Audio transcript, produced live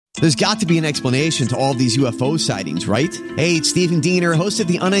There's got to be an explanation to all these UFO sightings, right? Hey, it's Stephen Diener, host of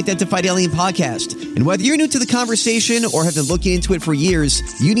the Unidentified Alien Podcast. And whether you're new to the conversation or have been looking into it for years,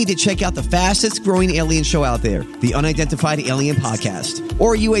 you need to check out the fastest growing alien show out there, the Unidentified Alien Podcast,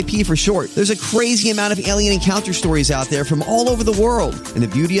 or UAP for short. There's a crazy amount of alien encounter stories out there from all over the world. And the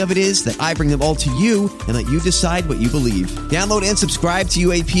beauty of it is that I bring them all to you and let you decide what you believe. Download and subscribe to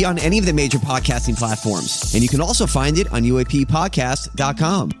UAP on any of the major podcasting platforms. And you can also find it on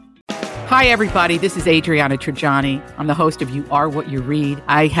UAPpodcast.com. Hi, everybody. This is Adriana Trajani. I'm the host of You Are What You Read.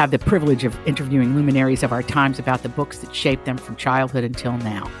 I have the privilege of interviewing luminaries of our times about the books that shaped them from childhood until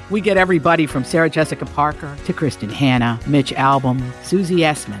now. We get everybody from Sarah Jessica Parker to Kristen Hanna, Mitch Albom, Susie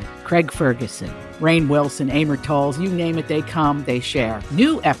Essman, Craig Ferguson, Rainn Wilson, Amor Tolls, you name it, they come, they share.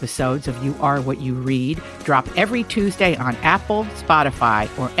 New episodes of You Are What You Read drop every Tuesday on Apple, Spotify,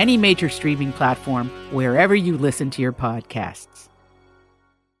 or any major streaming platform wherever you listen to your podcasts.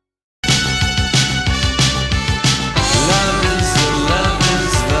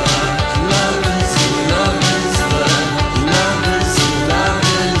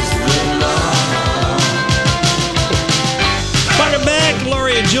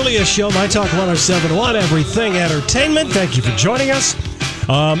 Julia Show, My Talk 107.1, Everything Entertainment. Thank you for joining us.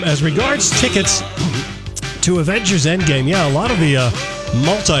 As regards tickets to Avengers Endgame, yeah, a lot of the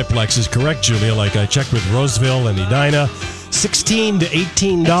multiplexes, correct, Julia? Like I checked with Roseville and Edina, $16 to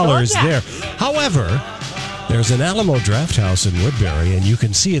 $18 there. However, there's an Alamo Draft House in Woodbury, and you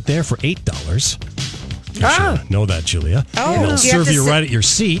can see it there for $8. You should know that, Julia. Oh, and they'll serve you right at your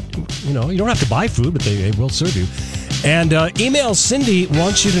seat. You know, you don't have to buy food, but they will serve you. And Email Cindy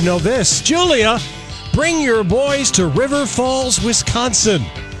wants you to know this. Julia, bring your boys to River Falls, Wisconsin.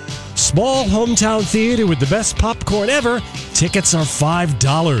 Small hometown theater with the best popcorn ever. Tickets are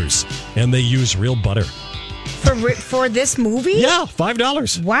 $5, and they use real butter. For this movie? Yeah,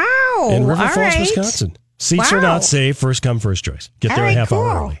 $5. Wow. In River Falls, Wisconsin. Seats are not safe. First come, first choice. Get there a half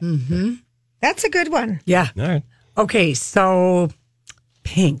hour early. Mm-hmm. That's a good one. Yeah. All right. Okay, so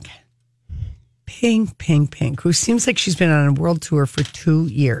Pink, who seems like she's been on a world tour for 2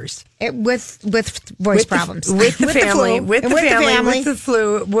 years. With voice problems. With the family, with the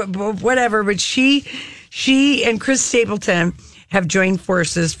flu, whatever. But she and Chris Stapleton have joined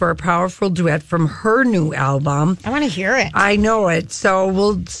forces for a powerful duet from her new album. I want to hear it. I know it. So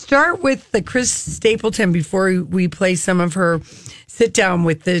we'll start with the Chris Stapleton before we play some of her sit down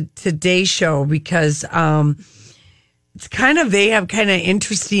with the Today Show, because it's they have kind of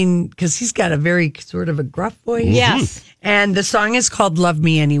interesting, because he's got a very sort of a gruff voice. Yes. And the song is called Love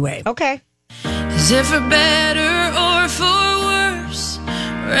Me Anyway. Okay. Is it for better or for worse?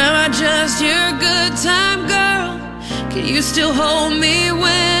 Or am I just your good time girl? Can you still hold me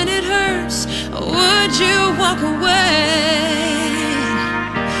when it hurts? Or would you walk away?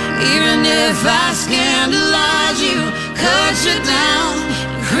 Even if I scandalize you, cut you down,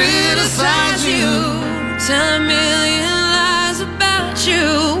 criticize you, tell a million lies about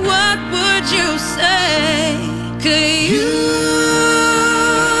you, what would you say? Could you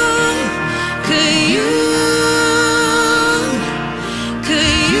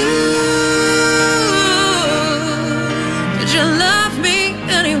love me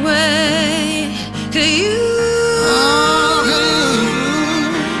anyway? Could you?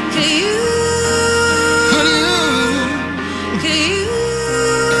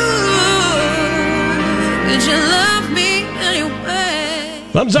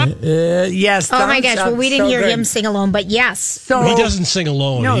 Thumbs up. Yes. Oh my gosh. Well, we didn't hear him sing alone, but yes. So he doesn't sing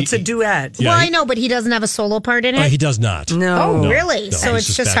alone. No, it's a duet. Yeah, well, I know, but he doesn't have a solo part in it. He does not. No. Oh, really? No, so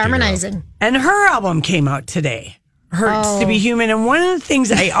it's just harmonizing. And her album came out today. Hurts to Be Human. And one of the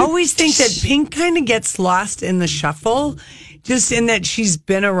things I always think that Pink kind of gets lost in the shuffle, just in that she's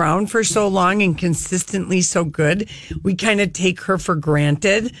been around for so long and consistently so good. We kind of take her for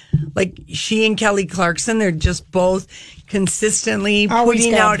granted. Like she and Kelly Clarkson, they're just both consistently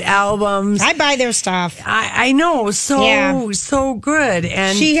putting out albums. I buy their stuff. I know. So good.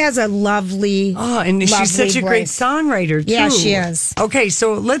 And she has a lovely she's such a great songwriter too. Yeah, she is. Okay,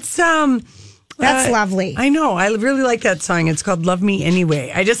 so let's that's lovely. I know. I really like that song. It's called Love Me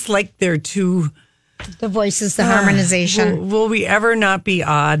Anyway. I just like their two... The voices, the harmonization. Will we ever not be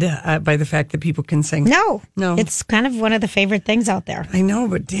awed by the fact that people can sing? No. It's kind of one of the favorite things out there. I know,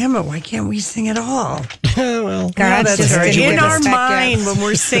 but damn it, why can't we sing at all? Well, God, that's just in our mind when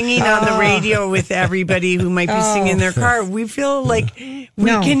we're singing on the radio with everybody who might be singing in their car, we feel like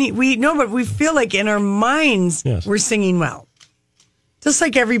but we feel like in our minds we're singing well. Just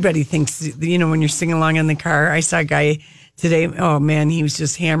like everybody thinks, when you're singing along in the car. I saw a guy today, oh man, he was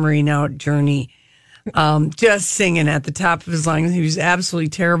just hammering out Journey. just singing at the top of his lungs. He was absolutely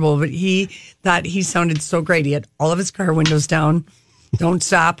terrible, but he thought he sounded so great. He had all of his car windows down. Don't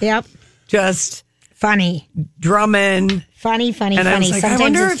stop. Yep. Just funny. Drumming. Funny. And I was like, Sometimes I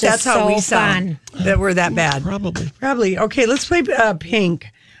wonder it's if that's just how we so sound, that we're that bad. Probably. Okay, let's play Pink.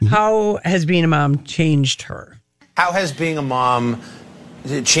 How has being a mom changed her? How has being a mom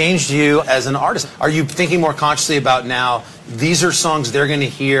changed you as an artist? Are you thinking more consciously about now, these are songs they're going to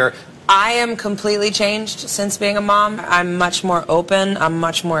hear? I am completely changed since being a mom. I'm much more open. I'm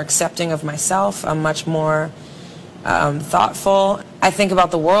much more accepting of myself. I'm much more thoughtful. I think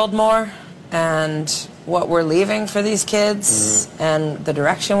about the world more and what we're leaving for these kids and the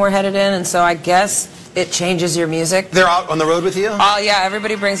direction we're headed in. And so I guess it changes your music. They're out on the road with you? Oh, yeah.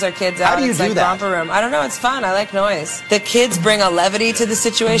 Everybody brings their kids out. How do you it's do like that? romper room. I don't know. It's fun. I like noise. The kids bring a levity to the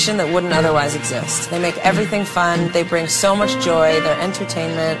situation that wouldn't otherwise exist. They make everything fun. They bring so much joy. They're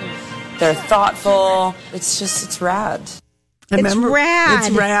entertainment. They're thoughtful. It's rad. It's rad. It's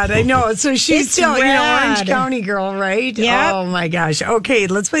rad. I know. So she's It's still, rad. Orange County girl, right? Yep. Oh my gosh. Okay,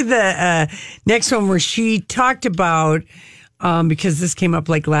 let's play the next one where she talked about, because this came up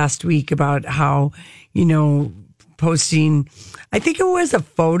like last week about how, posting, I think it was a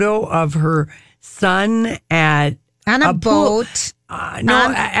photo of her son at On a pool- boat.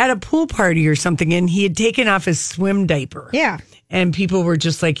 at a pool party or something, and he had taken off his swim diaper. Yeah. And people were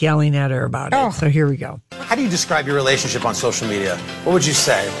just like yelling at her about it. So here we go. How do you describe your relationship on social media? What would you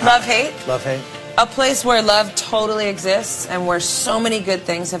say? Love, hate. Love, hate? A place where love totally exists and where so many good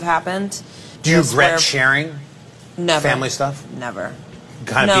things have happened. Do you Just regret where- sharing Never. family stuff? Never.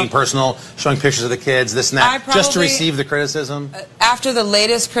 Kind of No. being personal, showing pictures of the kids, this and that, I just to probably- receive the criticism? After the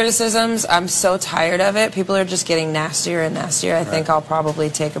latest criticisms, I'm so tired of it. People are just getting nastier and nastier. I think I'll probably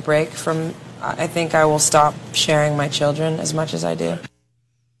take a break from... I think I will stop sharing my children as much as I do.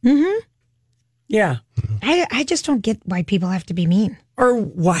 Yeah. I just don't get why people have to be mean. Or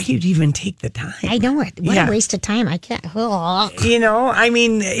why you'd even take the time. I know it. What Yeah. a waste of time. I can't. Ugh. I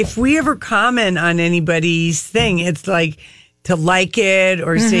mean, if we ever comment on anybody's thing, it's like to like it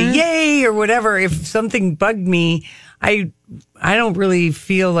or say yay or whatever. If something bugged me, I don't really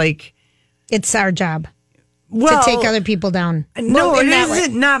feel like It's our job well, to take other people down. No, Well, it in that way.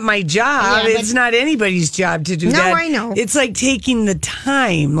 isn't not my job. Yeah, but- It's not anybody's job to do No, that. I know. It's like taking the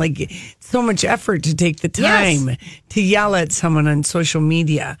time, like so much effort to take the time to yell at someone on social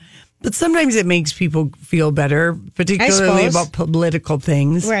media. But sometimes it makes people feel better, particularly suppose. about political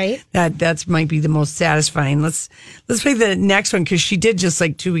things. Right. That's might be the most satisfying. Let's play the next one because she did just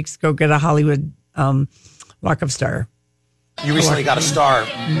like 2 weeks ago get a Hollywood Walk of Star. You recently got a star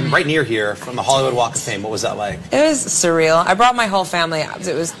right near here from the Hollywood Walk of Fame. What was that like? It was surreal. I brought my whole family out.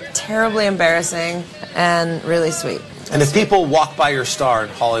 It was terribly embarrassing and really sweet. And if people walk by your star in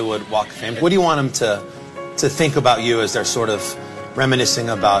Hollywood Walk of Fame, what do you want them to think about you as they're sort of reminiscing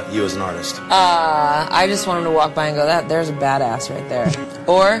about you as an artist? I just want them to walk by and go, there's a badass right there.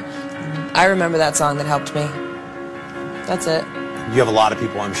 Or, I remember that song that helped me. That's it. You have a lot of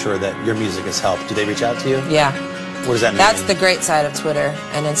people, I'm sure, that your music has helped. Do they reach out to you? Yeah. What does that mean? That's the great side of Twitter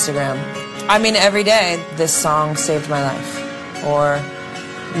and Instagram. I mean, every day, this song saved my life. Or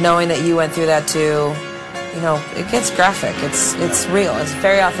knowing that you went through that too, it gets graphic. It's real. It's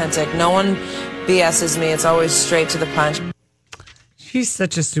very authentic. No one BS's me. It's always straight to the punch. She's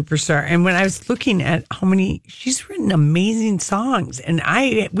such a superstar. And when I was looking at how many, she's written amazing songs. And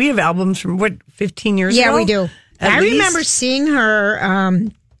we have albums from 15 years ago? Yeah, we do. At I least? remember seeing her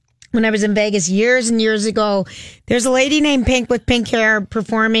when I was in Vegas years and years ago. There's a lady named Pink with pink hair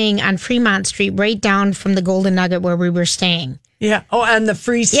performing on Fremont Street, right down from the Golden Nugget where we were staying. Yeah. Oh, on the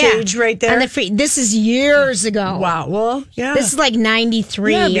free stage right there? This is years ago. Wow. Well, yeah. This is like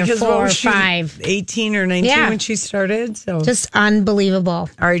 93 or 4 or 5. 18 or 19 when she started. So just unbelievable.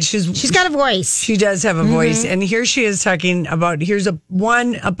 All right. She's got a voice. She does have a voice. And here she is talking about, here's a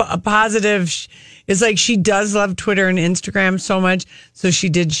positive. It's like she does love Twitter and Instagram so much. So she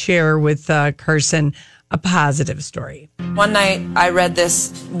did share with Carson a positive story. One night I read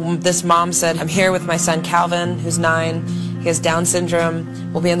this mom said, I'm here with my son Calvin, who's 9. He has Down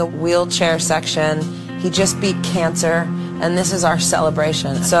syndrome. We'll be in the wheelchair section. He just beat cancer, and this is our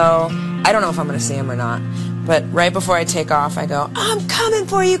celebration. So I don't know if I'm going to see him or not. But right before I take off, I go, I'm coming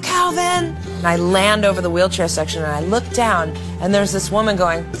for you, Calvin. And I land over the wheelchair section, and I look down, and there's this woman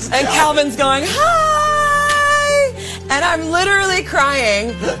going, and Calvin's going, hi! And I'm literally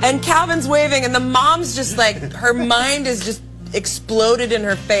crying, and Calvin's waving, and the mom's just like, her mind is just exploded in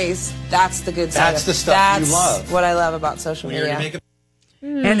her face. That's the good side. That's the stuff you love. That's what I love about social media.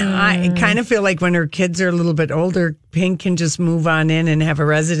 And I kind of feel like when her kids are a little bit older, Pink can just move on in and have a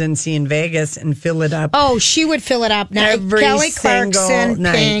residency in Vegas and fill it up. Oh, she would fill it up. Now, Every Kelly single Clarkson,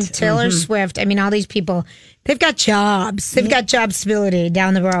 night. Pink, Taylor Swift. I mean, all these people, they've got jobs. They've got job stability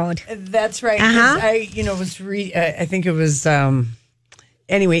down the road. That's right. 'Cause I think it was,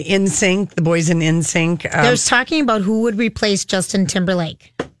 anyway, NSYNC, the boys in NSYNC. They're talking about who would replace Justin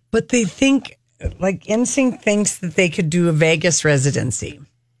Timberlake. But they think, like, NSYNC thinks that they could do a Vegas residency.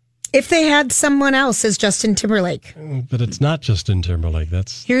 If they had someone else as Justin Timberlake. But it's not Justin Timberlake.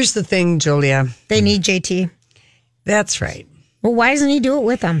 Here's the thing, Julia. They need JT. That's right. Well, why doesn't he do it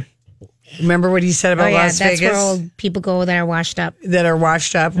with them? Remember what he said about Las that's Vegas? where old people go that are washed up. That are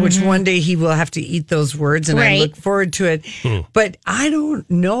washed up, which one day he will have to eat those words, and I look forward to it. But I don't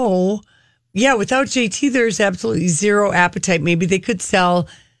know. Yeah, without JT, there's absolutely zero appetite. Maybe they could sell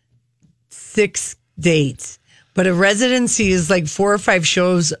 6 dates, but a residency is like 4 or 5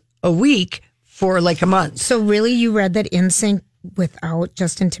 shows a week for like a month. So really, you read that NSYNC without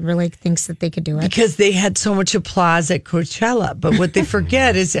Justin Timberlake thinks that they could do it? Because they had so much applause at Coachella. But what they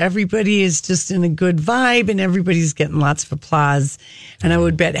forget is everybody is just in a good vibe and everybody's getting lots of applause. And I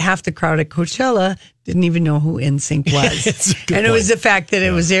would bet half the crowd at Coachella didn't even know who NSYNC was. And it was the fact that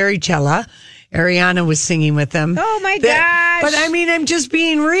it was Arichella. Ariana was singing with them. Oh my gosh. But I mean, I'm just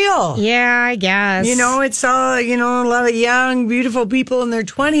being real. Yeah, I guess. You know, it's all, a lot of young, beautiful people in their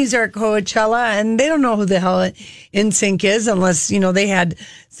 20s are at Coachella, and they don't know who the hell NSYNC is unless, they had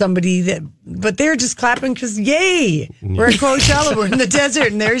somebody that, but they're just clapping because, yay, we're at Coachella, we're in the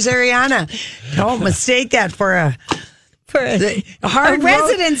desert, and there's Ariana. Don't mistake that for a hard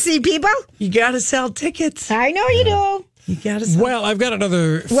residency, people. You got to sell tickets. I know you do. You gotta sell. Well, I've got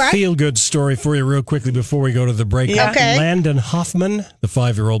another feel-good story for you real quickly before we go to the break. Yeah. Okay. Landon Hoffman, the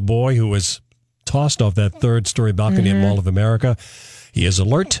 5-year-old boy who was tossed off that 3rd-story balcony at Mall of America, he is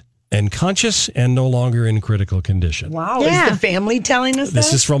alert and conscious and no longer in critical condition. Wow. Yeah. Is the family telling us This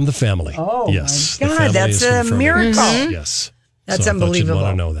that? is from the family. Oh, yes. my God. That's a miracle. Yes. That's so unbelievable. I thought you'd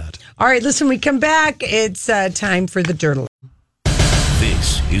want to know that. All right, listen, we come back. It's time for the Dirt Alert.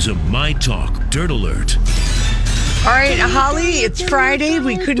 This is a My Talk Dirt Alert. All right, Holly, it's Friday.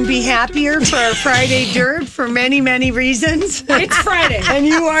 We couldn't be happier for our Friday Dirt for many, many reasons. It's Friday. And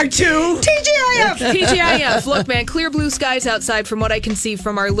you are too. TGIF. TGIF. Look, man, clear blue skies outside from what I can see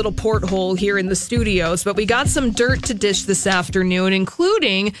from our little porthole here in the studios. But we got some dirt to dish this afternoon,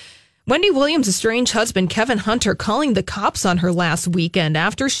 including Wendy Williams' estranged husband, Kevin Hunter, calling the cops on her last weekend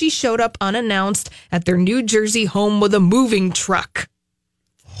after she showed up unannounced at their New Jersey home with a moving truck.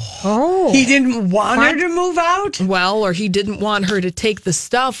 Oh. He didn't want her to move out? Well, or he didn't want her to take the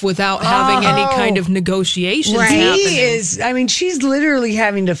stuff without having any kind of negotiations happening. She's literally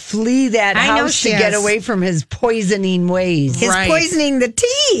having to flee that house to get away from his poisoning ways. His poisoning the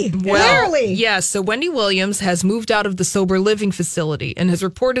tea, clearly. Yes, so Wendy Williams has moved out of the sober living facility and has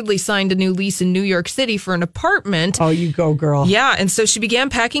reportedly signed a new lease in New York City for an apartment. Oh, you go, girl. Yeah, and so she began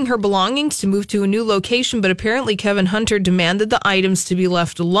packing her belongings to move to a new location, but apparently Kevin Hunter demanded the items to be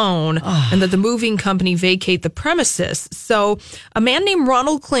left alone and that the moving company vacate the premises. So a man named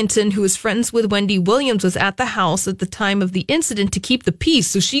Ronald Clinton, who is friends with Wendy Williams, was at the house at the time of the incident to keep the peace.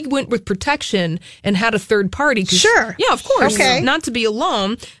 So she went with protection and had a third party. Sure. Yeah, of course. Okay. Not to be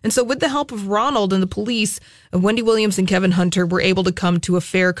alone. And so with the help of Ronald and the police, Wendy Williams and Kevin Hunter were able to come to a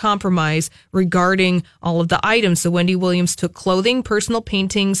fair compromise regarding all of the items. So Wendy Williams took clothing, personal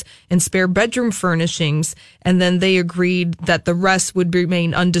paintings, and spare bedroom furnishings, and then they agreed that the rest would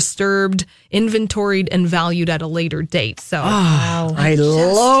remain undisturbed, inventoried, and valued at a later date. So I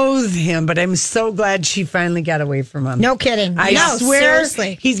loathe him, but I'm so glad she finally got away from him. No kidding. I swear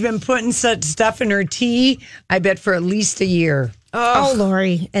seriously. He's been putting such stuff in her tea, I bet, for at least a year. Oh,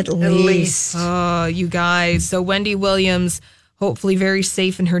 Lori, at least. Oh, you guys. So Wendy Williams, hopefully very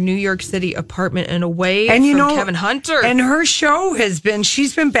safe in her New York City apartment and away from Kevin Hunter. And her show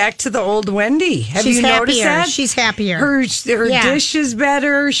she's been back to the old Wendy. Have you noticed that? She's happier. Her dish is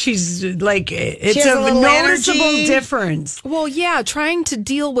better. She's like, it's a noticeable difference. Well, yeah, trying to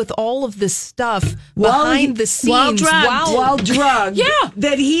deal with all of this stuff behind the scenes. While drugged. Yeah.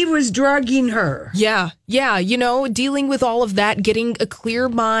 That he was drugging her. Yeah. Yeah, dealing with all of that, getting a clear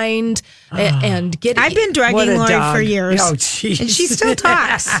mind and getting... I've been drugging Lori for years. Oh, jeez. And she still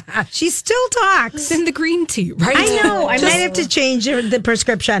talks. She still talks. In the green tea, right? I know. I might have to change the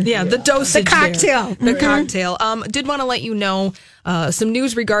prescription. Yeah, the dosage. The cocktail. The cocktail. Did want to let you know some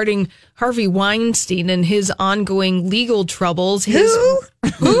news regarding Harvey Weinstein and his ongoing legal troubles. Who?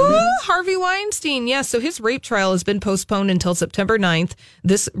 Ooh, Harvey Weinstein. Yeah, so his rape trial has been postponed until September 9th.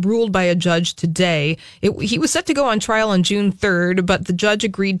 This ruled by a judge today. He was set to go on trial on June 3rd, but the judge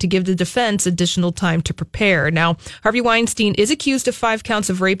agreed to give the defense additional time to prepare. Now, Harvey Weinstein is accused of 5 counts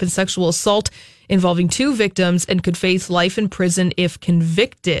of rape and sexual assault involving 2 victims and could face life in prison if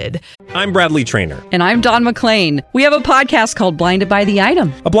convicted. I'm Bradley Trainer. And I'm Don McClain. We have a podcast called Blinded by the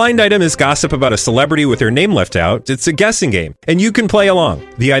Item. A blind item is gossip about a celebrity with their name left out. It's a guessing game, and you can play along.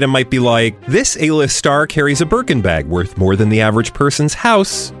 The item might be like, this A-list star carries a Birkin bag worth more than the average person's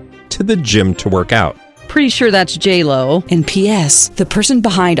house to the gym to work out. Pretty sure that's J-Lo. And P.S. the person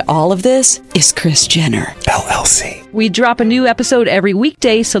behind all of this is Kris Jenner, LLC. We drop a new episode every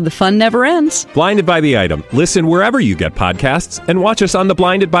weekday so the fun never ends. Blinded by the Item. Listen wherever you get podcasts and watch us on the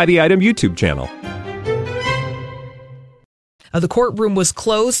Blinded by the Item YouTube channel. The courtroom was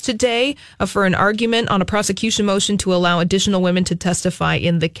closed today for an argument on a prosecution motion to allow additional women to testify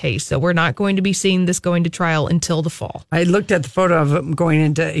in the case. So we're not going to be seeing this going to trial until the fall. I looked at the photo of him going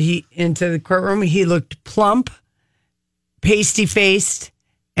into the courtroom. He looked plump, pasty-faced,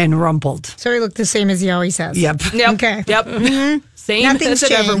 and rumpled. So he looked the same as he always has. Yep. Okay. Yep. Mm-hmm. Same Nothing's as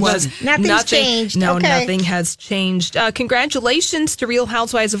it ever changed. was. Nothing's changed. No, Okay. nothing has changed. Congratulations to Real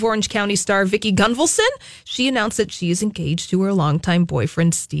Housewives of Orange County star Vicki Gunvalson. She announced that she is engaged to her longtime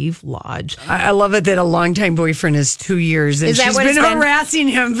boyfriend, Steve Lodge. I love it that a longtime boyfriend is 2 years. And Is that she's what been it's been? harassing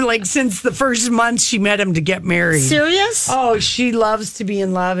him like since the first month she met him to get married. Serious? Oh, she loves to be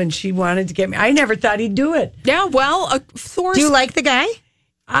in love and she wanted to get married. I never thought he'd do it. Yeah, well, Thor's... Do you like the guy?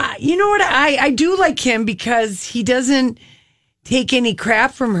 You know what? I do like him because he doesn't take any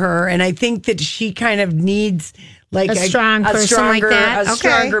crap from her. And I think that she kind of needs like A strong person stronger, like that? a Okay.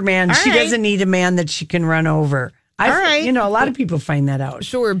 stronger man. All She right. doesn't need a man that she can run over. All right. You know, a lot of people find that out.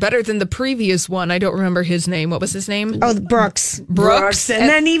 Sure, better than the previous one. I don't remember his name. What was his name? Oh, Brooks. Brooks. And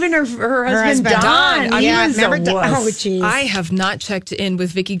then even her husband, husband, Don. Don. He Yeah, was remember a Don? wuss. Oh, jeez. I have not checked in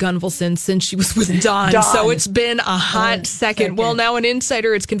with Vicki Gunvalson since she was with Don, so it's been a hot second. Well, now an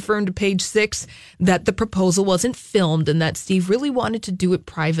insider has confirmed to Page 6 that the proposal wasn't filmed and that Steve really wanted to do it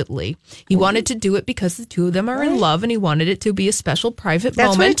privately. He wanted to do it because the two of them are in love and he wanted it to be a special private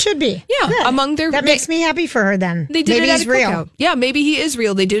That's moment. what it should be. Yeah, Good. among their... That makes me happy for her then. They did Maybe it at he's a real. cookout. Yeah, maybe he is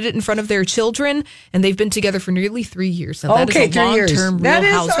real. They did it in front of their children, and they've been together for nearly 3 years. So that Okay, is a 3 years. long-term Real That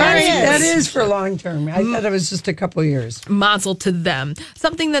is, Housewives. that is for long term. I thought it was just a couple years. Mazel to them.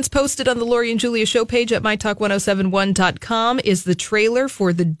 Something that's posted on the Lori and Julia show page at mytalk1071.com is the trailer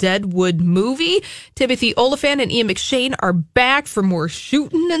for the Deadwood movie. Timothy Olyphant and Ian McShane are back for more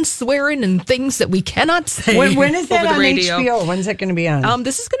shooting and swearing and things that we cannot say. When is that over the on radio. HBO? When's that going to be on?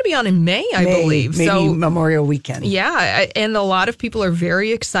 This is going to be on in May, I believe. Maybe So Memorial Weekend. yeah, and a lot of people are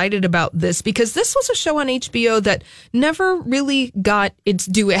very excited about this because this was a show on HBO that never really got its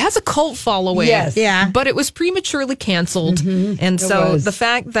due. It has a cult following. Yes. Yeah. But it was prematurely canceled. And It so was. the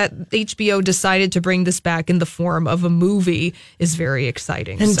fact that HBO decided to bring this back in the form of a movie is very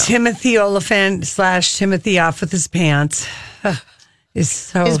exciting. And So- Timothy Olyphant / Timothy off with his pants is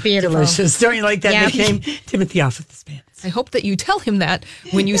so It's beautiful. delicious. Don't you like that Yeah. nickname? Timothy off with his pants. I hope that you tell him that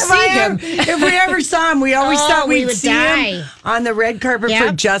when you If see him. If we ever saw him, we always Oh, thought we we'd would see die. him on the red carpet for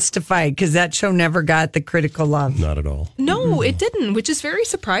Yep. Justified because that show never got the critical love. Not at all. No, it didn't, which is very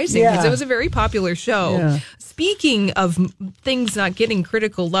surprising because Yeah. it was a very popular show. Yeah. Speaking of things not getting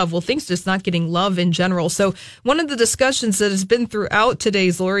critical love, well, things just not getting love in general. So one of the discussions that has been throughout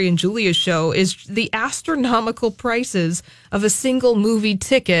today's Lori and Julia show is the astronomical prices of a single movie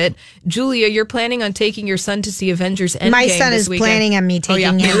ticket. Julia, you're planning on taking your son to see Avengers Endgame My son this is weekend. planning on me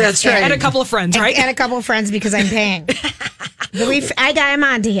taking him. That's right. And a couple of friends, right? And a couple of friends because I'm paying. I'm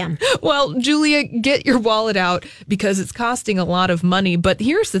on to him. Well, Julia, get your wallet out because it's costing a lot of money. But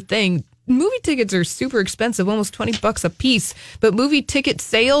here's the thing. Movie tickets are super expensive, almost $20 a piece. But movie ticket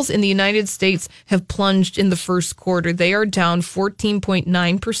sales in the United States have plunged in the first quarter. They are down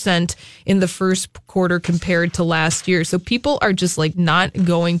 14.9% in the first quarter compared to last year. So people are just like not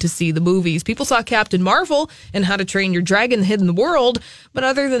going to see the movies. People saw Captain Marvel and How to Train Your Dragon: Hidden World, but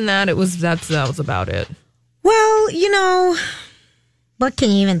other than that, that was about it. Well, you know, what can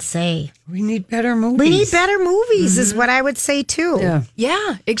you even say? We need better movies. We need better movies, is what I would say too. Yeah.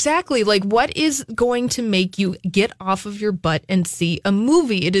 Yeah, exactly. Like, what is going to make you get off of your butt and see a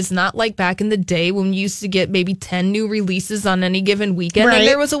movie? It is not like back in the day when you used to get maybe 10 new releases on any given weekend, Right. and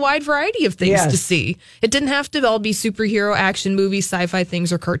there was a wide variety of things Yes. to see. It didn't have to all be superhero action movies, sci-fi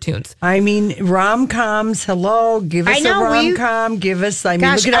things, or cartoons. I mean, rom-coms, hello, give us I know, a rom-com, give us,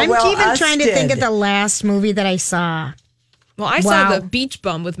 Gosh, look at how I'm well even Us trying to think did. of the last movie that I saw. Well, I saw The Beach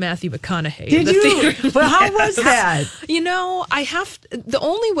Bum with Matthew McConaughey. Did you? Well, how was that? The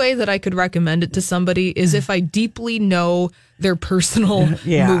only way that I could recommend it to somebody is if I deeply know their personal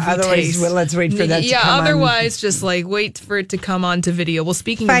movie otherwise, taste. well, let's wait for that to come otherwise, just like wait for it to come onto video. Well,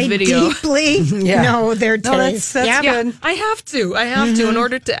 speaking of video. Deeply know their taste. That's good. I have to in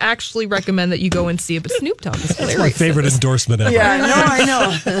order to actually recommend that you go and see it. But Snoop Dogg is hilarious. That's my favorite endorsement ever. Yeah, I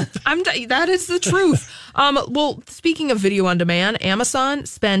know. That is the truth. Well, speaking of video on demand, Amazon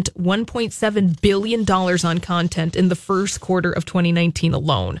spent $1.7 billion on content in the first quarter of 2019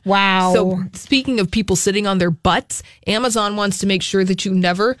 alone. Wow. So speaking of people sitting on their butts, Amazon wants to make sure that you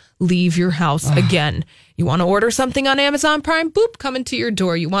never leave your house again. You want to order something on Amazon Prime? Boop, coming to your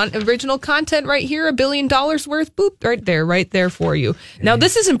door. You want original content right here, $1 billion worth? Boop, right there for you. Now,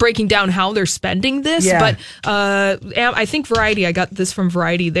 this isn't breaking down how they're spending this, but I think Variety, I got this from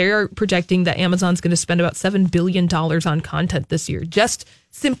Variety, they are projecting that Amazon's going to spend about $7 billion on content this year. Just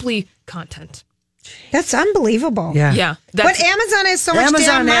simply content. That's unbelievable. Yeah. But Amazon has so much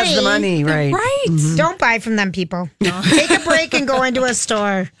damn money. Amazon has the money, right? Right. Mm-hmm. Don't buy from them, people. Take a break and go into a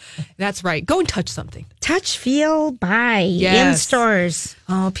store. That's right. Go and touch something. Touch, feel, buy in stores.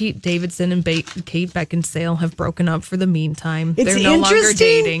 Oh, Pete Davidson and Kate Beckinsale have broken up for the meantime. They're no longer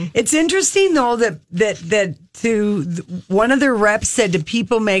dating. It's interesting, though, that one of their reps said to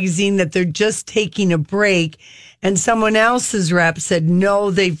People magazine that they're just taking a break. And someone else's rep said, no,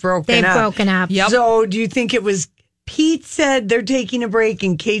 they've broken up. Yep. So do you think it was Pete said they're taking a break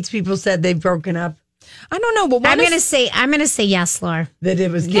and Kate's people said they've broken up? I don't know. But I'm going to say yes, Laura. That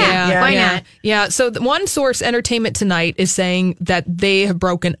it was why not? Yeah. So one source, Entertainment Tonight, is saying that they have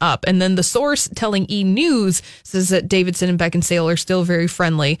broken up, and then the source telling E! News says that Davidson and Beckinsale are still very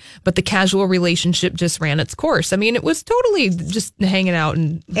friendly, but the casual relationship just ran its course. I mean, it was totally just hanging out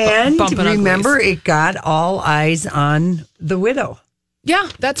and bumping remember, uglies. it got all eyes on The Widow. Yeah,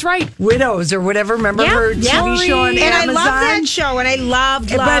 that's right. Widows or whatever. Remember her TV show on Amazon? And I love that show, and I loved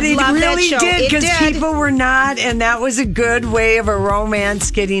But it really that show. did, because people were not, and that was a good way of a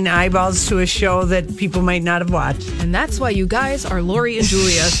romance getting eyeballs to a show that people might not have watched. And that's why you guys are Lori and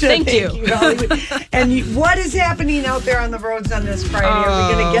Julia. Thank you. And what is happening out there on the roads on this Friday? Are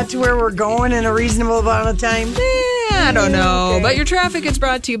we going to get to where we're going in a reasonable amount of time? I don't know. Okay. But your traffic is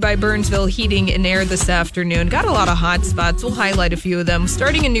brought to you by Burnsville Heating and Air this afternoon. Got a lot of hot spots. We'll highlight a few of them.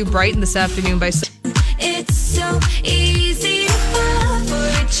 Starting in New Brighton this afternoon by... It's so easy to fall for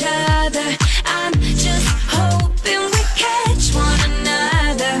each other. I'm just hoping we catch one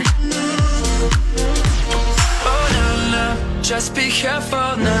another. Oh, no, no. Just be careful,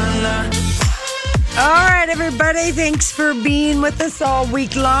 no, no. All right, everybody. Thanks for being with us all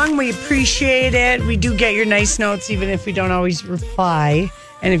week long. We appreciate it. We do get your nice notes, even if we don't always reply.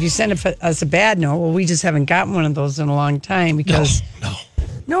 And if you send us a bad note, well, we just haven't gotten one of those in a long time because...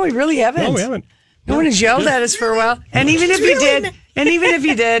 No, we really haven't. No, we haven't. No one has yelled at us for a while. And even if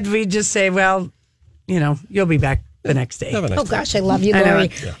you did, we just say, well, you'll be back the next day. Oh, gosh, I love you, Lori.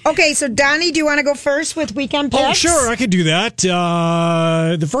 Yeah. Okay, so Donnie, do you want to go first with weekend picks? Oh, sure, I could do that.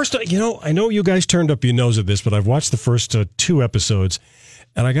 The first, I know you guys turned up your nose at this, but I've watched the first 2 episodes,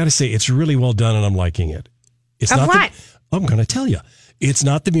 and I got to say, it's really well done, and I'm liking it. It's not what? I'm going to tell you. It's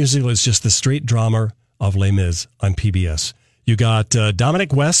not the musical, it's just the straight drama of Les Mis on PBS. You got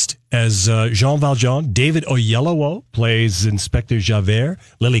Dominic West as Jean Valjean. David Oyelowo plays Inspector Javert.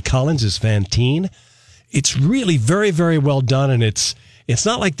 Lily Collins is Fantine. It's really very, very well done, and it's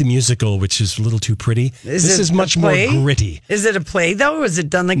not like the musical, which is a little too pretty. This is much more gritty. Is it a play, though? Or is it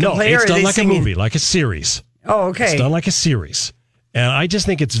done like a play? No, it's done like a movie, like a series. Oh, okay. It's done like a series. And I just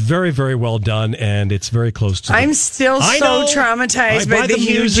think it's very, very well done, and it's very close to I'm still so traumatized by the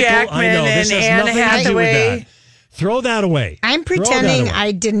Hugh Jackman and Anne Hathaway. Throw that away. I'm pretending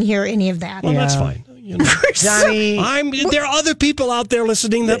I didn't hear any of that. Well, that's fine. Johnny, there are other people out there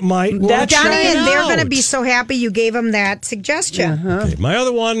listening that might. Johnny, and they're going to be so happy you gave them that suggestion. Okay, my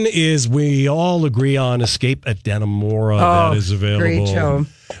other one is we all agree on Escape at Dannemora. That is available. Great show.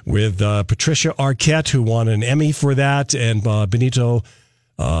 With Patricia Arquette, who won an Emmy for that, and Benito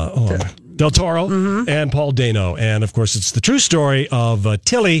Del Toro, and Paul Dano. And, of course, it's the true story of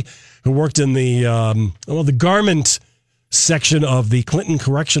Tilly, who worked in the garment section of the Clinton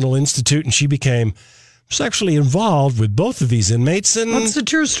Correctional Institute, and she became sexually involved with both of these inmates. And what's the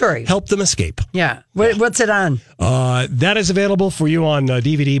true story? Helped them escape. Yeah. What's it on? That is available for you on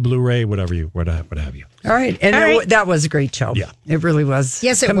DVD, Blu-ray, what have you. All right. And that was a great show. Yeah. It really was.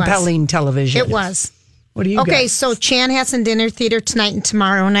 Yes, it was. Compelling television. It was. What do you got? Okay, so Chanhassen Dinner Theater tonight and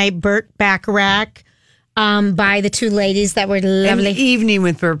tomorrow night. Burt Bacharach. by the two ladies that were lovely. An evening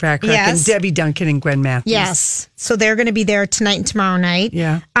with Burt Bacharach and Debbie Duncan and Gwen Matthews. Yes. So they're going to be there tonight and tomorrow night.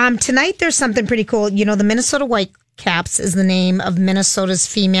 Yeah. Tonight there's something pretty cool. You know, the Minnesota Whitecaps is the name of Minnesota's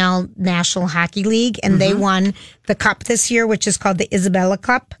female National Hockey League, and they won the cup this year, which is called the Isabella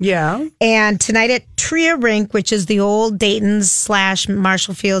Cup. Yeah. And tonight at Tria Rink, which is the old Dayton's /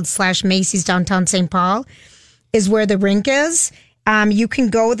 Marshall Field / Macy's downtown St. Paul, is where the rink is. You can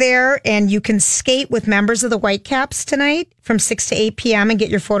go there and you can skate with members of the Whitecaps tonight from 6 to 8 p.m. and get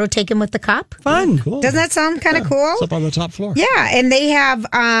your photo taken with the cup. Fun. Cool. Doesn't that sound kind of cool? It's up on the top floor. Yeah, and they have,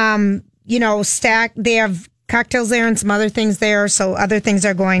 they have cocktails there and some other things there, so other things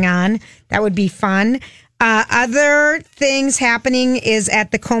are going on. That would be fun. Other things happening is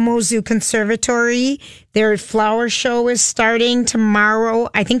at the Como Zoo Conservatory. Their flower show is starting tomorrow.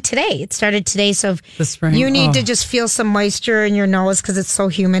 I think today. It started today. So if you need to just feel some moisture in your nose because it's so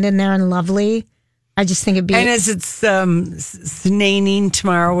humid in there and lovely, I just think it'd be... And as it's snaining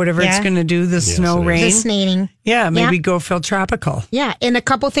tomorrow, whatever it's going to do, the snow, rain. The snaining. Yeah, maybe go feel tropical. Yeah, and a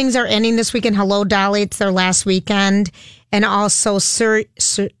couple things are ending this weekend. Hello, Dolly. It's their last weekend. And also Sir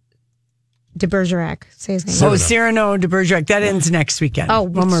de Bergerac. Say his name. Cyrano de Bergerac. That ends next weekend. Oh,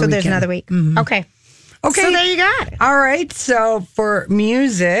 one more so there's weekend. another week. Mm-hmm. Okay. So there you got it. All right. So for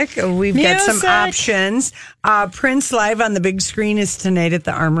music, we've got some options. Prince live on the big screen is tonight at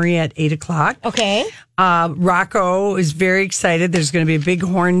the Armory at 8:00. Okay. Rocco is very excited. There's going to be a big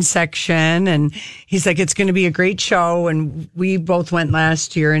horn section, and he's like, it's going to be a great show. And we both went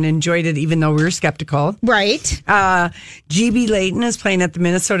last year and enjoyed it, even though we were skeptical. Right. GB Layton is playing at the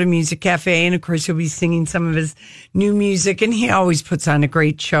Minnesota Music Cafe, and of course, he'll be singing some of his new music, and he always puts on a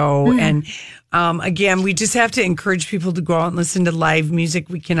great show. And again, we just have to encourage people to go out and listen to live music.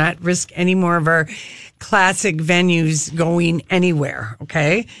 We cannot risk any more of our classic venues going anywhere.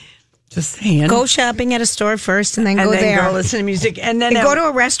 Okay. Just saying. Go shopping at a store first and then go there. Go listen to music. And then go to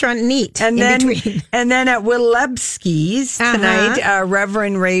a restaurant and eat in between. And then at Willebski's tonight,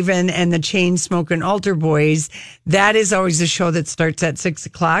 Reverend Raven and the Chain Smoking Altar Boys. That is always a show that starts at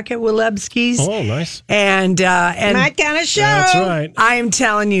 6:00 at Willebski's. Oh, nice. And my kind of show. That's right. I am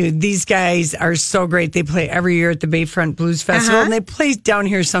telling you, these guys are so great. They play every year at the Bayfront Blues Festival, and they play down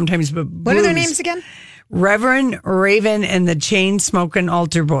here sometimes. But what are their names again? Reverend Raven and the Chain Smoking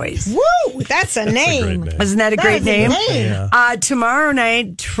Altar Boys. Woo! That's a name. Isn't that a great name? Yeah. Tomorrow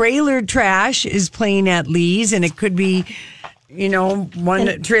night, Trailer Trash is playing at Lee's, and it could be,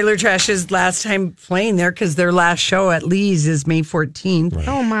 Trailer Trash's last time playing there because their last show at Lee's is May 14th. Right.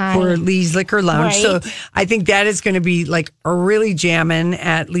 Oh, my. For Lee's Liquor Lounge. Right. So I think that is going to be like a really jamming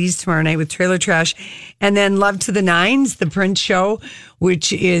at Lee's tomorrow night with Trailer Trash. And then Love to the Nines, the Prince show,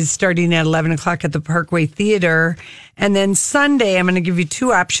 which is starting at 11 o'clock at the Parkway Theater. And then Sunday, I'm going to give you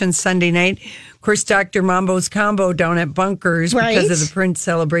two options Sunday night. Of course, Dr. Mambo's Combo down at Bunkers because of the Prince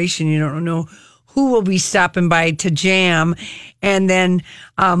celebration. You don't know who will be stopping by to jam. And then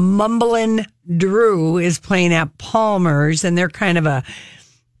Mumblin' Drew is playing at Palmer's, and they're kind of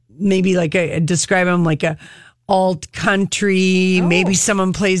describe them like a alt country. Maybe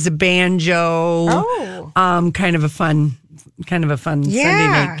someone plays a banjo. Kind of a fun Sunday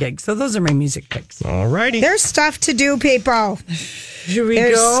night gig. So those are my music picks. All righty. There's stuff to do, people. Should we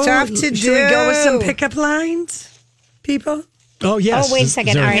There's go? stuff to do. Should we go with some pickup lines, people? Oh, yes. Oh, wait a second.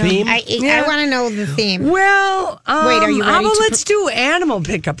 Is there All a right. theme? I want to know the theme. Well, wait, are you ready? Let's do animal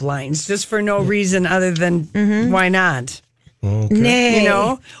pickup lines just for no reason other than why not? Okay. Nay.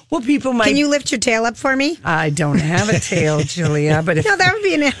 Well, people might. Can you lift your tail up for me? I don't have a tail, Julia, but if No, that would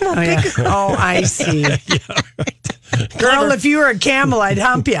be an animal pickup. Oh, I see. Girl, if you were a camel, I'd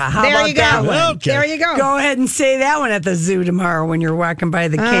hump you. How There about you go. that one? Okay. There you go. Go ahead and say that one at the zoo tomorrow when you're walking by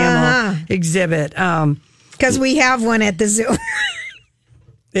the camel exhibit. Because we have one at the zoo.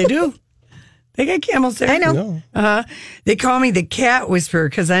 They do. They got camels there. I know. They call me the cat whisperer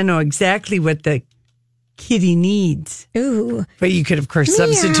because I know exactly what the kitty needs. Ooh. But you could, of course,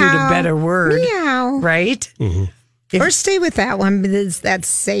 substitute a better word. Meow. Right? Or stay with that one because that's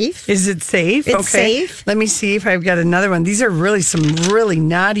safe. Is it safe? It's safe. Let me see if I've got another one. These are really some really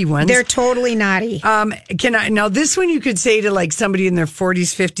naughty ones. They're totally naughty. Now this one you could say to like somebody in their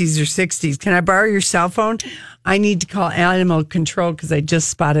 40s, 50s, or 60s. Can I borrow your cell phone? I need to call animal control because I just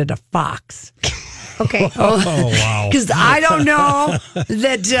spotted a fox. Okay. Oh, wow. Because I don't know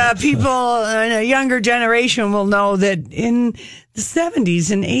that people in a younger generation will know that in the 70s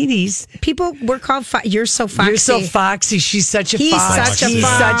and 80s, people were called you're so foxy. You're so foxy. She's such a He's fox. such a He's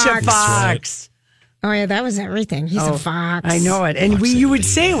fox. such a fox. Oh, yeah, that was everything. He's a fox. I know it. And you would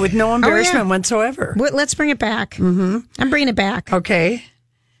say it with no embarrassment whatsoever. Let's bring it back. Mm-hmm. I'm bringing it back. Okay.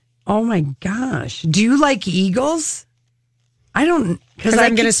 Oh my gosh. Do you like eagles? I don't. Because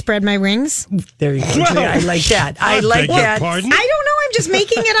I'm going to spread my wings. There you go. I like that. I like that. I don't know. I'm just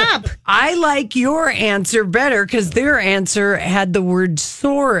making it up. I like your answer better because their answer had the word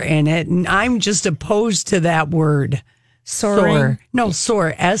soar in it, and I'm just opposed to that word. Soaring? No,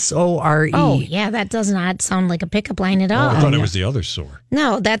 soar. S-O-R-E. Oh, yeah. That does not sound like a pickup line at all. I thought it was the other soar.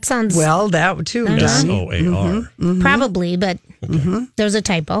 No, that sounds... Well, that too. S-O-A-R. Probably, but there's a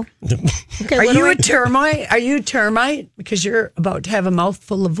typo. Okay, Are you a termite? Are you a termite? Because you're about to have a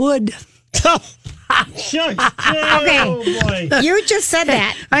mouthful of wood. Okay. Oh, boy. You just said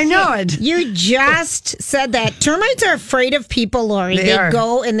that. I know it. You just said that. Termites are afraid of people, Lori. They are.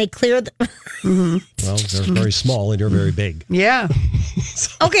 Go and they clear the... Well, they're very small and you're very big. Yeah.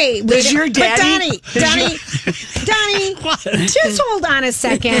 Okay. Does your daddy... Donnie, just hold on a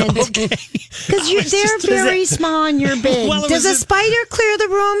second. Because they're very small and you're big. Well, Does a spider clear the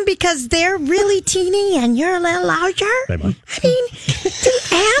room because they're really teeny and you're a little larger? They might. I mean, do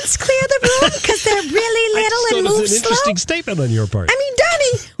ants clear the room because they're really little and move That's an slow? interesting statement on your part. I mean,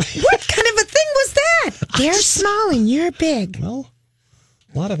 Donnie, what kind of a thing was that? They're small and you're big. Well,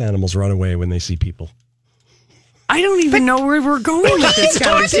 a lot of animals run away when they see people. I don't even know where we're going with this I'm talking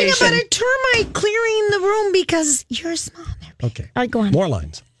conversation. about a termite clearing the room because you're small. Okay. All right, go on. More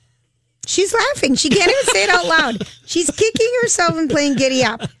lines. She's laughing. She can't even say it out loud. She's kicking herself and playing giddy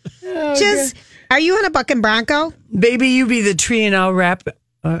up. Are you on a bucking bronco? Baby, you be the tree and I'll wrap...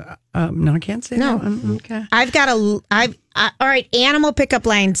 no, I can't say No. that one. Okay. I've got all right, animal pickup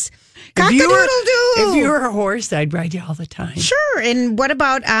lines. If you Cock-a-doodle-doo. were a horse, I'd ride you all the time. Sure. And what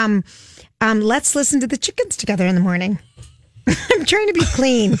about let's listen to the chickens together in the morning. I'm trying to be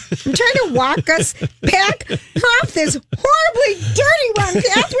clean. I'm trying to walk us back off this horribly dirty run.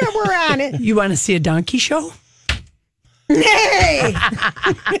 That's where we're on it. You want to see a donkey show? Hey!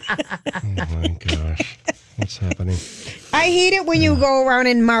 Oh, my gosh. What's happening? I hate it when you go around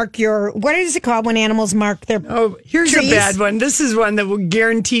and mark what is it called when animals mark their Here's trees? a bad one. This is one that will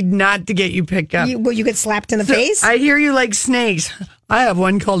guaranteed not to get you picked up. You get slapped in the face? I hear you like snakes. I have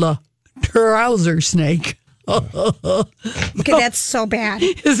one called a trouser snake. Okay, that's so bad.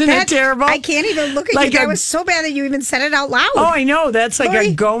 Isn't it terrible? I can't even look at you. That was so bad that you even said it out loud. Oh, I know. That's like Lori?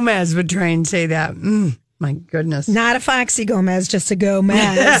 a Gomez would try and say that. My goodness. Not a Foxy Gomez, just a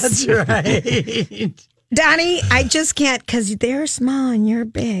Gomez. That's right. Donnie, I just can't because they're small and you're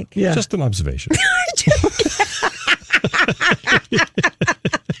big. Yeah. Just an observation.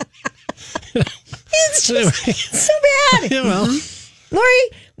 It's just so bad. Yeah, well. Lori,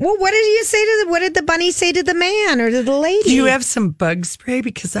 what did the bunny say to the man or to the lady? Do you have some bug spray?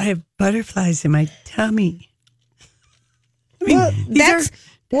 Because I have butterflies in my tummy. I mean, these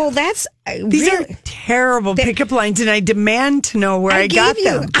are terrible pickup lines, and I demand to know where I got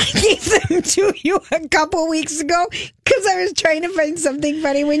them. I gave them to you a couple weeks ago because I was trying to find something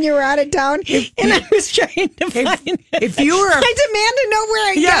funny when you were out of town, and I was trying to find. If you were, I demand to know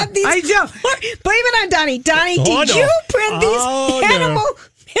where I got these. I do. Blame it on Donnie. Donnie, did no. you print these animal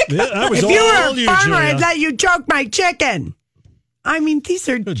pickup? That was if you were all a you, farmer, Julia. I'd let you choke my chicken. I mean, these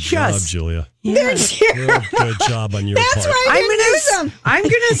are Good just. job, Julia. They're terrible. Good job on your That's part. why I didn't use them. I'm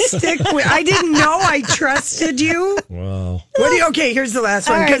gonna stick with. I didn't know I trusted you. Wow. Okay, here's the last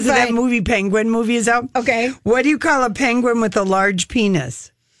one All right, because of that fine. movie Penguin movie is out. Okay. What do you call a penguin with a large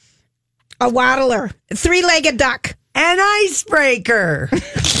penis? A waddler, 3-legged duck. An icebreaker.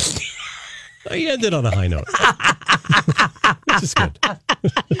 You ended on a high note. Which is good.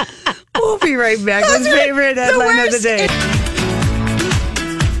 We'll be right back with favorite headline of the day.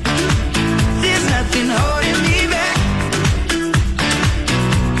 There's nothing holding me back.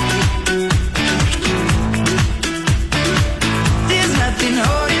 There's nothing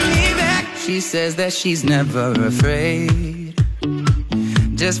holding me back. She says that she's never afraid.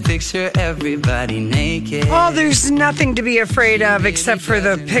 Just picture everybody naked. Oh, there's nothing to be afraid of except for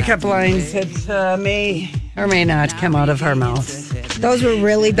the pickup lines that may or may not come out of her mouth. Those were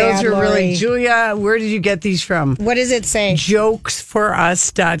really bad. Those are really. Lori. Julia, where did you get these from? What does it say?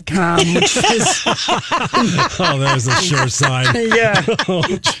 Jokesforus.com, which is. Oh, there's a sure sign. Yeah.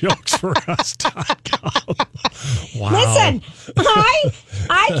 Jokesforus.com. Wow. Listen,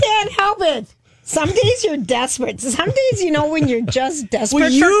 I can't help it. Some days you're desperate. Some days, when you're just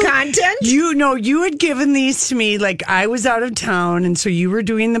desperate for content. You had given these to me like I was out of town, and so you were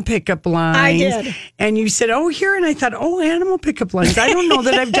doing the pickup lines. I did. And you said, here, and I thought, animal pickup lines. I don't know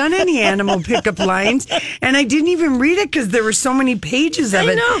that I've done any animal pickup lines. And I didn't even read it because there were so many pages of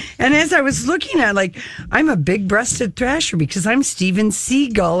it. know. And as I was looking at I'm a big-breasted thrasher because I'm Steven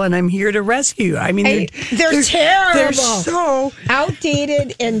Seagal, and I'm here to rescue. I mean, they're terrible. They're so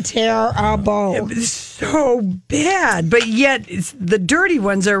outdated and terrible. It's so bad, but yet the dirty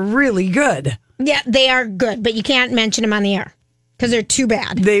ones are really good. Yeah, they are good, but you can't mention them on the air because they're too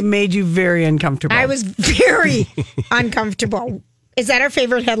bad. They made you very uncomfortable. I was very uncomfortable. Is that our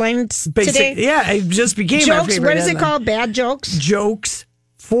favorite headlines today? Yeah, it just became jokes, our favorite what is headline. it called? Bad jokes? Jokes.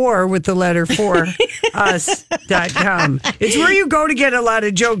 4 with the letter 4 us.com. It's where you go to get a lot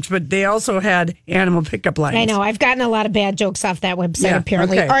of jokes, but they also had animal pickup lines. I know. I've gotten a lot of bad jokes off that website,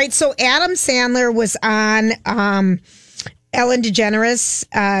 apparently. Okay. All right. So Adam Sandler was on Ellen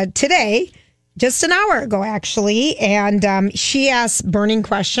DeGeneres today, just an hour ago, actually. And she asked burning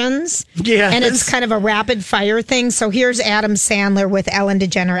questions. Yes. And it's kind of a rapid fire thing. So here's Adam Sandler with Ellen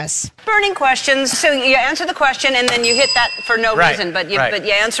DeGeneres. Burning questions. So you answer the question and then you hit that for no reason, but you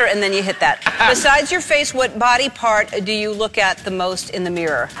answer and then you hit that. Besides your face, what body part do you look at the most in the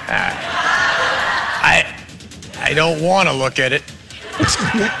mirror? I don't want to look at it,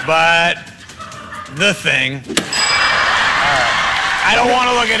 but the thing. I don't want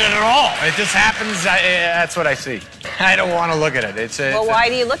to look at it at all. It just happens. That's what I see. I don't want to look at it. Why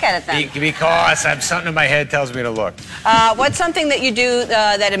do you look at it then? Because something in my head tells me to look. What's something that you do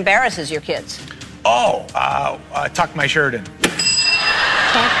that embarrasses your kids? Tuck my shirt in.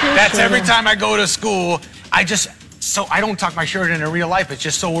 That's every time I go to school. I don't tuck my shirt in real life. It's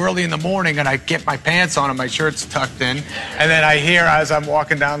just so early in the morning, and I get my pants on and my shirt's tucked in, and then I hear as I'm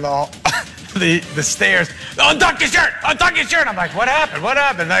walking down the hall. The stairs. Untuck your shirt! Untuck your shirt! I'm like, what happened? What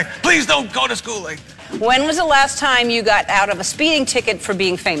happened? Like, please don't go to school. When was the last time you got out of a speeding ticket for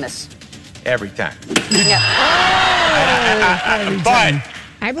being famous? Every time. Yeah. But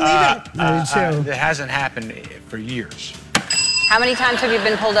I believe it hasn't happened for years. How many times have you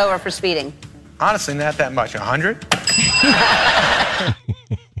been pulled over for speeding? Honestly, not that much. 100?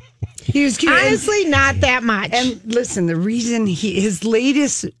 Honestly, not that much. And listen, the reason his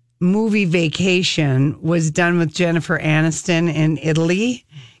latest movie Vacation was done with Jennifer Aniston in Italy.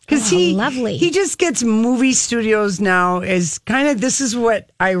 Because lovely. He just gets movie studios now as kind of, this is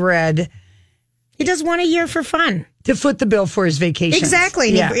what I read. He does one a year for fun. To foot the bill for his vacation.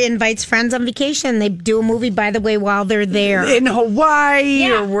 Exactly. And he invites friends on vacation. They do a movie, by the way, while they're there. In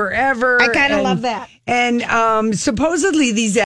Hawaii or wherever. I kind of love that. And supposedly these